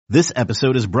This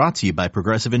episode is brought to you by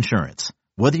Progressive Insurance.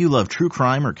 Whether you love true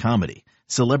crime or comedy,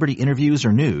 celebrity interviews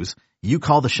or news, you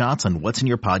call the shots on what's in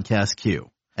your podcast queue.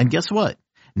 And guess what?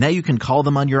 Now you can call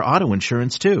them on your auto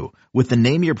insurance too with the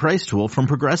Name Your Price tool from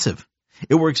Progressive.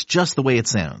 It works just the way it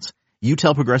sounds. You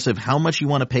tell Progressive how much you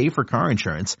want to pay for car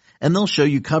insurance, and they'll show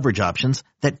you coverage options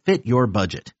that fit your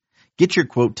budget. Get your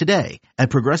quote today at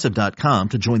Progressive.com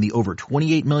to join the over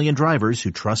 28 million drivers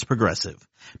who trust Progressive.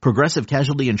 Progressive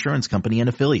Casualty Insurance Company and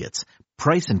Affiliates.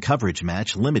 Price and coverage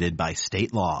match limited by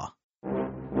state law.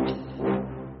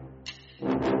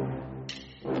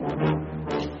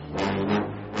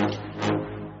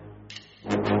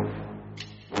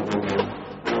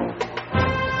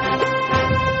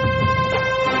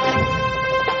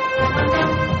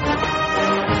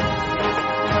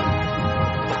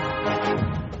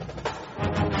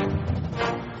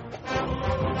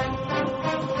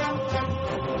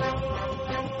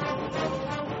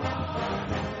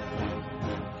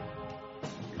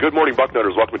 Good morning,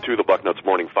 Bucknutters. Welcome to the Bucknuts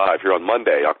Morning Five here on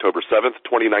Monday, October 7th,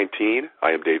 2019.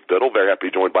 I am Dave Biddle, very happy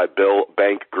to be joined by Bill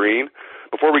Bank Green.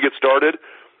 Before we get started,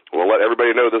 we'll let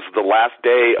everybody know this is the last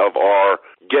day of our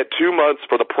get 2 months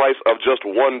for the price of just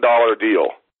 $1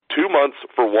 deal. 2 months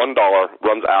for $1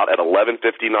 runs out at $11.59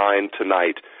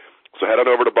 tonight. So head on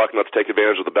over to Bucknuts, take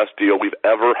advantage of the best deal we've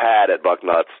ever had at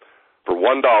Bucknuts. For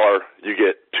 $1, you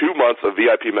get 2 months of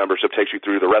VIP membership, takes you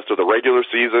through the rest of the regular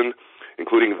season,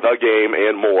 including the game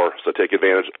and more, so take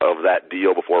advantage of that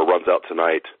deal before it runs out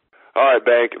tonight. All right,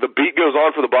 Bank, the beat goes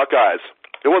on for the Buckeyes.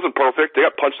 It wasn't perfect. They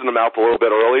got punched in the mouth a little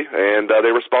bit early, and they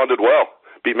responded well.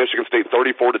 Beat Michigan State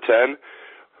 34-10.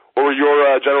 What were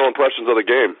your general impressions of the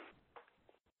game?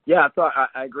 Yeah,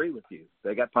 I agree with you.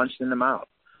 They got punched in the mouth.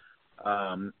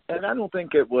 And I don't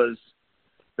think it was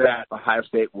that Ohio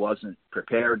State wasn't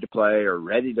prepared to play or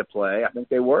ready to play. I think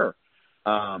they were.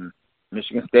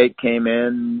 Michigan State came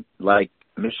in like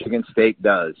Michigan State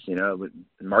does. You know,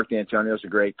 Mark D'Antonio's a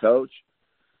great coach.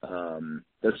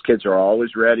 Those kids are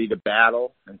always ready to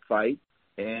battle and fight,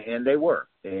 and they were.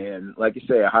 And like you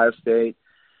say, Ohio State,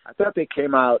 I thought they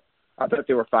came out, I thought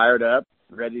they were fired up,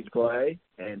 ready to play,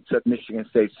 and took Michigan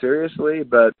State seriously.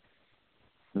 But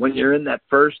when you're in that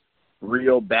first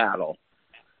real battle,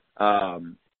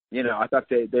 you know, I thought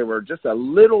they were just a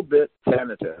little bit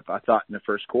tentative, I thought, in the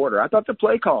first quarter. I thought the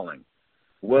play calling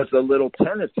was a little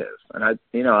tentative. And I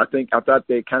thought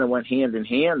they kind of went hand in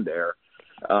hand there.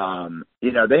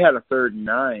 You know, they had a 3rd and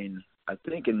 9, I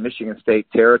think, in Michigan State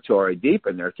territory, deep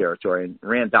in their territory, and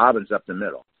ran Dobbins up the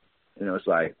middle. And it was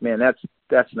like, man,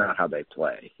 that's not how they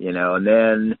play, you know. And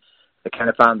then they kind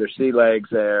of found their sea legs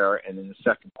there. And in the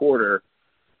second quarter,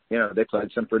 you know, they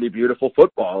played some pretty beautiful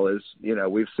football, as, you know,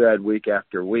 we've said week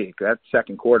after week. That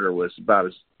second quarter was about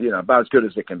as good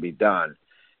as it can be done.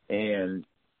 And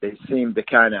they seemed to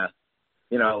kind of,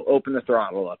 you know, open the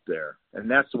throttle up there. And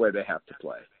that's the way they have to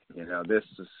play. You know, this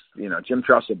is, you know, Jim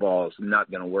Tressel ball is not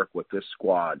going to work with this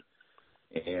squad.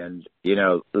 And, you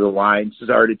know, the Lions has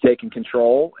already taken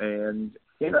control. And,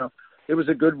 you know, it was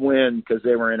a good win because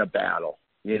they were in a battle.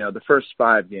 You know, the first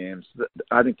 5 games,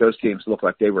 I think those teams looked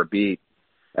like they were beat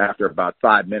after about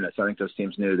 5 minutes. I think those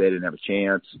teams knew they didn't have a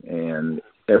chance, and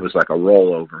it was like a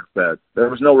rollover. But there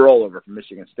was no rollover for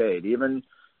Michigan State. Even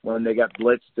when they got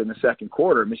blitzed in the second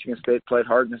quarter, Michigan State played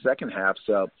hard in the second half.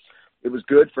 So it was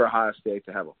good for Ohio State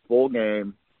to have a full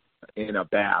game in a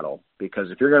battle,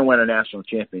 because if you're going to win a national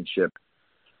championship,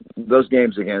 those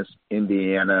games against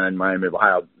Indiana and Miami of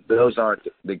Ohio, those aren't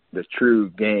the true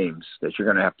games that you're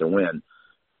going to have to win.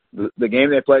 The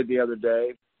game they played the other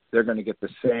day, they're going to get the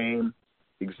same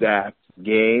exact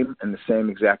game and the same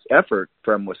exact effort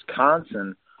from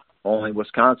Wisconsin, only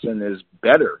Wisconsin is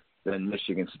better than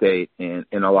Michigan State in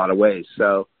a lot of ways.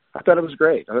 So I thought it was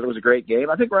great. I thought it was a great game.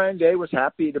 I think Ryan Day was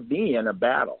happy to be in a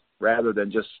battle rather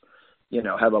than just, you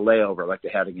know, have a layover like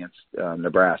they had against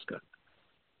Nebraska.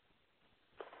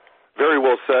 Very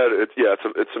well said.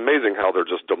 It's amazing how they're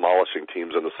just demolishing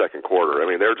teams in the second quarter. I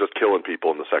mean, they're just killing people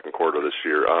in the second quarter this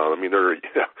year.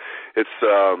 It's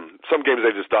some games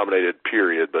they just dominated,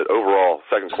 period. But overall,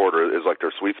 second quarter is like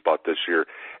their sweet spot this year.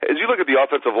 As you look at the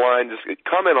offensive line, just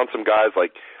comment on some guys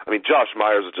like, I mean, Josh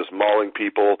Myers is just mauling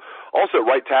people. Also,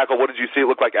 right tackle, what did you see? It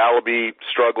looked like Alabi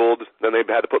struggled. Then they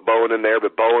had to put Bowen in there,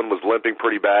 but Bowen was limping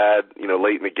pretty bad, you know,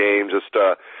 late in the game. Just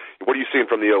what are you seeing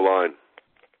from the O-line?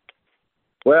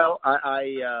 Well,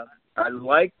 I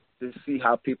like to see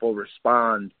how people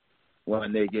respond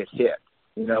when they get hit.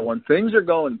 You know, when things are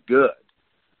going good,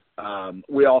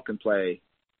 we all can play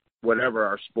whatever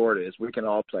our sport is. We can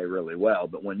all play really well.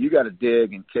 But when you got to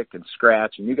dig and kick and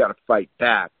scratch and you got to fight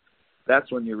back,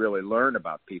 that's when you really learn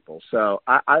about people. So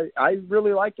I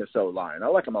really like this O-line. I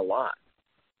like them a lot.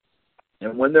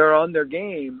 And when they're on their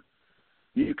game,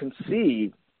 you can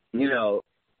see,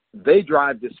 they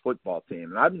drive this football team.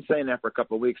 And I've been saying that for a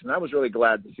couple of weeks, and I was really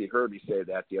glad to see Herbie say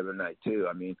that the other night too.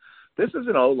 I mean, this is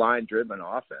an O-line driven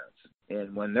offense.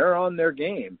 And when they're on their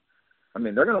game, I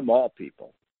mean, they're going to maul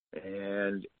people.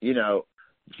 And,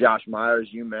 Josh Myers,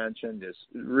 you mentioned, is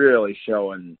really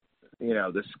showing,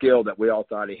 the skill that we all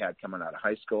thought he had coming out of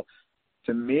high school.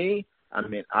 To me, I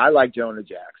mean, I like Jonah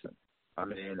Jackson. I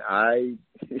mean, I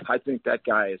think that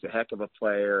guy is a heck of a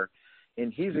player.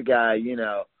 And he's a guy,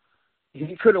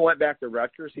 he could have went back to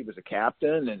Rutgers. He was a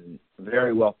captain and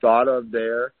very well thought of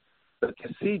there. But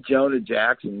to see Jonah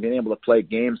Jackson being able to play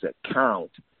games that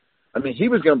count, I mean, he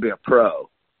was going to be a pro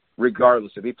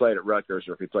regardless if he played at Rutgers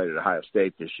or if he played at Ohio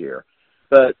State this year.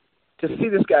 But to see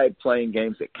this guy playing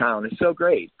games that count is so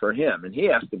great for him, and he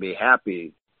has to be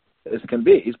happy as can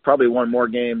be. He's probably won more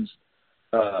games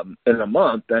in a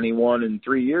month than he won in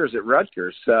 3 years at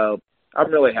Rutgers. So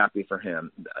I'm really happy for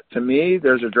him. To me,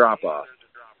 there's a drop-off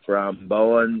from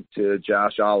Bowen to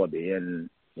Josh Oliby, and,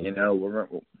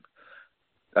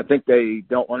 I think they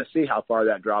don't want to see how far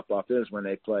that drop-off is when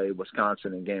they play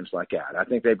Wisconsin in games like that. I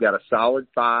think they've got a solid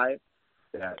 5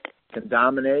 that can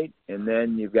dominate, and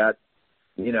then you've got,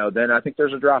 then I think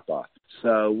there's a drop-off.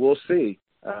 So we'll see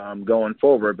going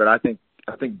forward, but I think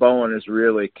Bowen is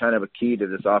really kind of a key to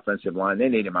this offensive line. They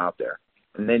need him out there,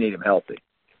 and they need him healthy.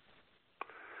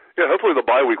 Yeah, hopefully the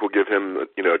bye week will give him,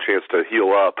 a chance to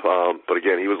heal up. But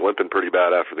again, he was limping pretty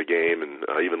bad after the game and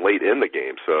even late in the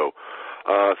game. So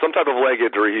some type of leg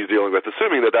injury he's dealing with,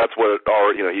 assuming that that's what,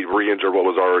 he re-injured what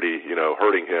was already,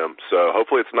 hurting him. So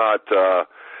hopefully it's not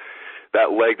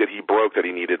that leg that he broke that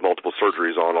he needed multiple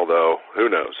surgeries on, although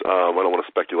who knows? I don't want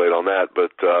to speculate on that.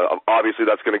 But obviously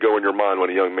that's going to go in your mind when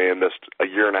a young man missed a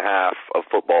year and a half of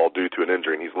football due to an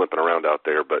injury and he's limping around out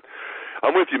there. But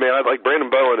I'm with you, man. I like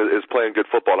Brandon Bowen is playing good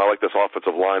football, and I like this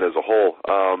offensive line as a whole.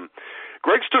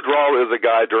 Greg Studrall is a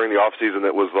guy during the offseason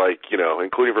that was like,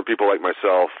 including for people like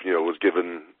myself, was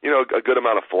given, a good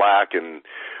amount of flack and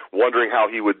wondering how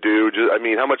he would do.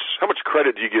 How much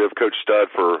credit do you give Coach Stud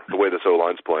for the way this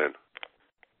O-line's playing?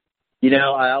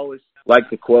 I always like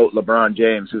to quote LeBron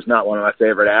James, who's not one of my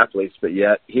favorite athletes, but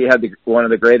yet he had one of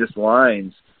the greatest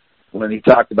lines when he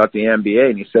talked about the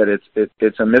NBA, and he said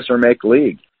it's a miss or make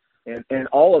league. And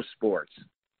all of sports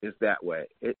is that way.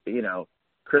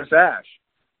 Chris Ash,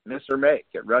 miss or make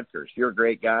at Rutgers. You're a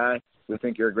great guy. We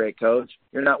think you're a great coach.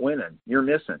 You're not winning. You're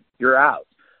missing. You're out.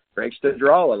 Greg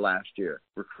Studralla last year.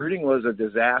 Recruiting was a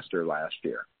disaster last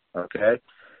year, okay?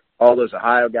 All those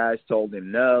Ohio guys told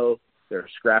him no. They're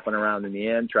scrapping around in the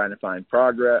end, trying to find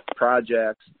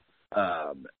projects.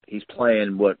 He's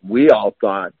playing what we all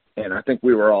thought, and I think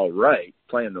we were all right,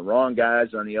 playing the wrong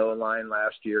guys on the O-line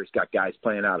last year. He's got guys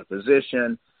playing out of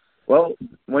position. Well,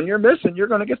 when you're missing, you're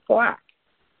going to get flack.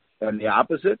 And the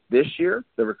opposite, this year,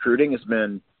 the recruiting has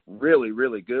been really,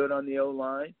 really good on the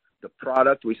O-line. The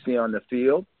product we see on the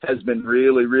field has been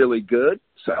really, really good.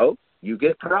 So you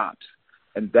get props.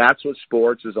 And that's what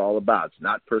sports is all about. It's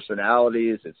not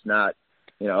personalities. It's not,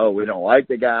 we don't like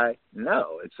the guy.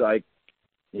 No, it's like,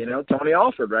 Tony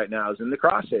Alford right now is in the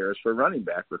crosshairs for running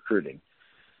back recruiting.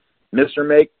 Mr.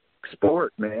 Make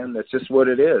sport, man. That's just what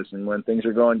it is. And when things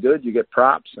are going good, you get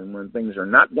props. And when things are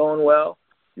not going well,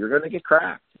 you're going to get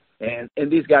cracked. And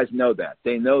these guys know that.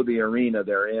 They know the arena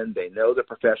they're in. They know the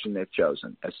profession they've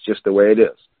chosen. That's just the way it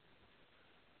is.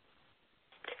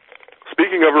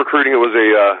 Speaking of recruiting, it was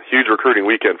a huge recruiting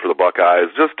weekend for the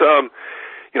Buckeyes. Just,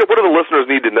 what do the listeners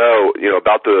need to know,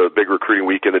 about the big recruiting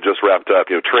weekend that just wrapped up?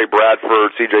 Trey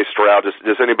Bradford, C.J. Stroud,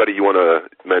 just anybody you want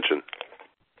to mention.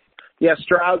 Yeah,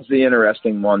 Stroud's the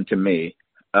interesting one to me.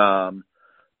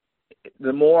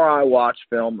 The more I watch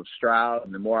film of Stroud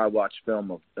and the more I watch film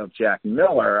of Jack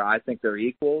Miller, I think they're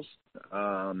equals.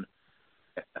 And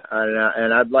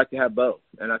I'd like to have both.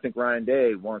 And I think Ryan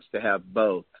Day wants to have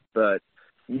both. But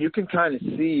you can kind of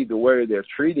see the way they're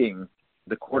treating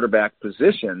the quarterback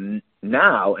position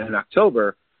now in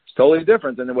October. It's totally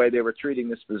different than the way they were treating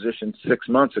this position 6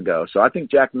 months ago. So I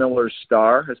think Jack Miller's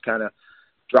star has kind of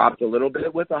dropped a little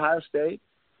bit with Ohio State.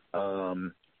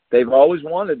 They've always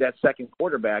wanted that second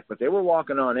quarterback, but they were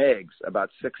walking on eggs about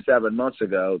 6-7 months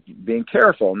ago, being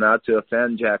careful not to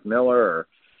offend Jack Miller.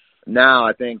 Now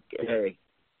I think, hey,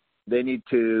 they need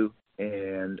to,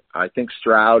 and I think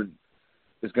Stroud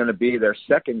is going to be their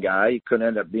second guy. He could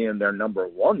end up being their number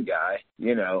one guy,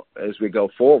 as we go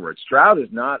forward. Stroud is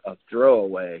not a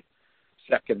throwaway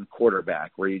second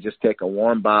quarterback where you just take a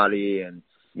warm body and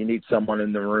you need someone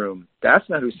in the room. That's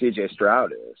not who C.J.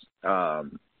 Stroud is.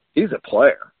 He's a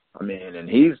player. And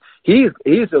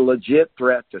he's a legit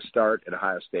threat to start at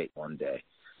Ohio State one day.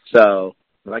 So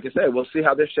like I said, we'll see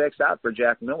how this shakes out for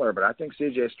Jack Miller, but I think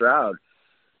C.J. Stroud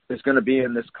is going to be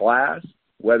in this class,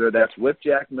 whether that's with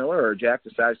Jack Miller or Jack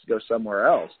decides to go somewhere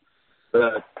else.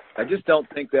 But I just don't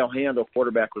think they'll handle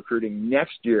quarterback recruiting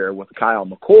next year with Kyle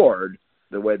McCord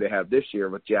the way they have this year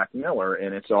with Jack Miller,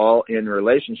 and it's all in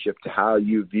relationship to how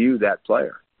you view that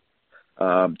player.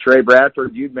 Trey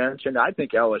Bradford, you mentioned, I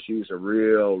think LSU is a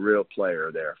real player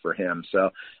there for him.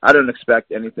 So I don't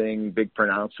expect anything, big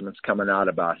pronouncements coming out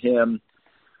about him.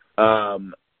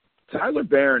 Tyler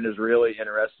Barron is really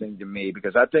interesting to me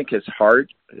because I think his heart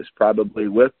is probably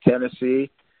with Tennessee,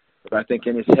 but I think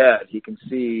in his head he can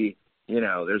see,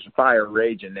 there's a fire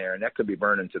raging there, and that could be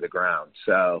burning to the ground.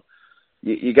 So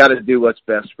you got to do what's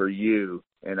best for you,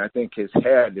 and I think his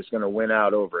head is going to win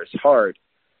out over his heart.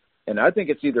 And I think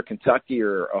it's either Kentucky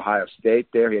or Ohio State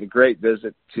there. He had a great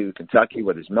visit to Kentucky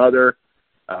with his mother.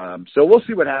 So we'll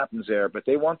see what happens there. But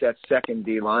they want that second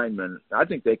D lineman. I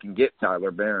think they can get Tyler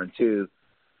Barron, too.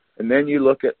 And then you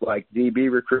look at,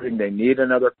 DB recruiting. They need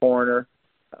another corner.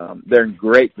 They're in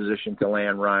great position to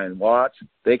land Ryan Watts.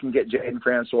 They can get Jaden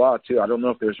Francois, too. I don't know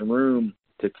if there's room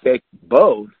to take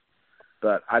both,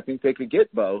 but I think they could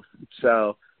get both.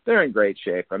 So they're in great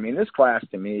shape. I mean, this class,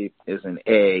 to me, is an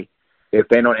A if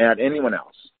they don't add anyone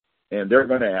else, and they're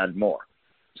going to add more.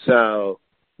 So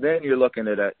then you're looking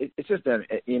at it's just,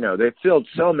 they've filled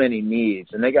so many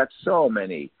needs, and they got so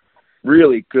many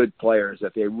really good players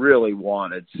that they really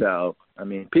wanted. So, I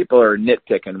mean, people are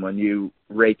nitpicking when you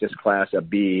rate this class a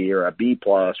B or a B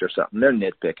plus or something. They're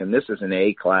nitpicking. This is an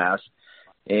A class,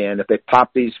 and if they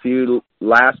pop these few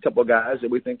last couple guys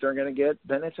that we think they're going to get,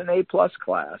 then it's an A plus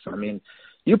class. I mean,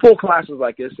 you pull classes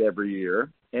like this every year,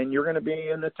 and you're going to be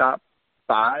in the top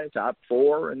 5, top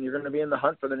 4, and you're going to be in the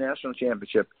hunt for the national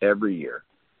championship every year.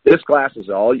 These classes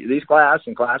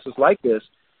and classes like this,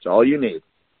 it's all you need.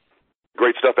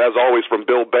 Great stuff, as always, from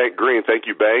Bill Bank Green. Thank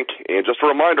you, Bank. And just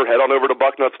a reminder, head on over to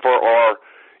Bucknuts for our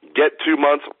Get 2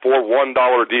 months for $1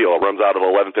 deal. It runs out of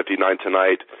 $11.59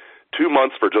 tonight. 2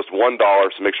 months for just $1,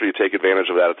 so make sure you take advantage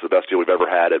of that. It's the best deal we've ever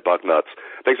had at Bucknuts.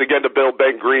 Thanks again to Bill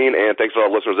Bank Green, and thanks to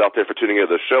our listeners out there for tuning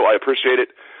into the show. I appreciate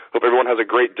it. Hope everyone has a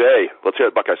great day. Let's hear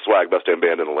it, Buckeye Swag, best damn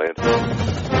band in the land.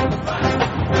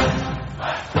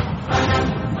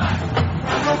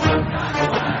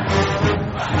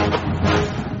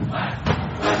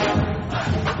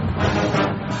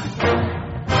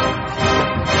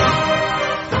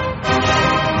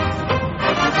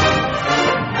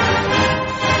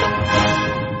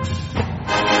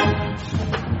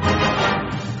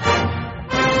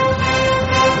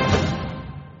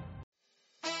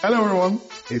 Hello everyone,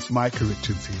 it's Micah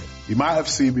Richards here. You might have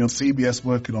seen me on CBS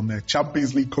working on their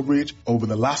Champions League coverage over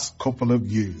the last couple of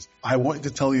years. I wanted to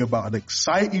tell you about an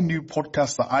exciting new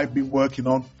podcast that I've been working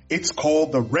on. It's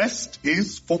called The Rest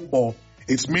is Football.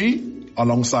 It's me,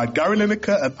 alongside Gary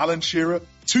Lineker and Alan Shearer,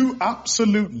 two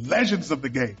absolute legends of the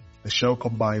game. The show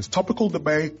combines topical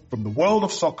debate from the world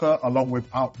of soccer along with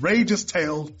outrageous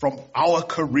tales from our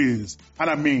careers. And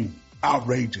I mean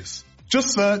outrageous. Just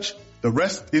search The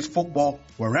Rest is Football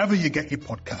wherever you get your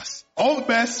podcasts. All the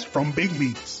best from Big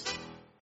Meats.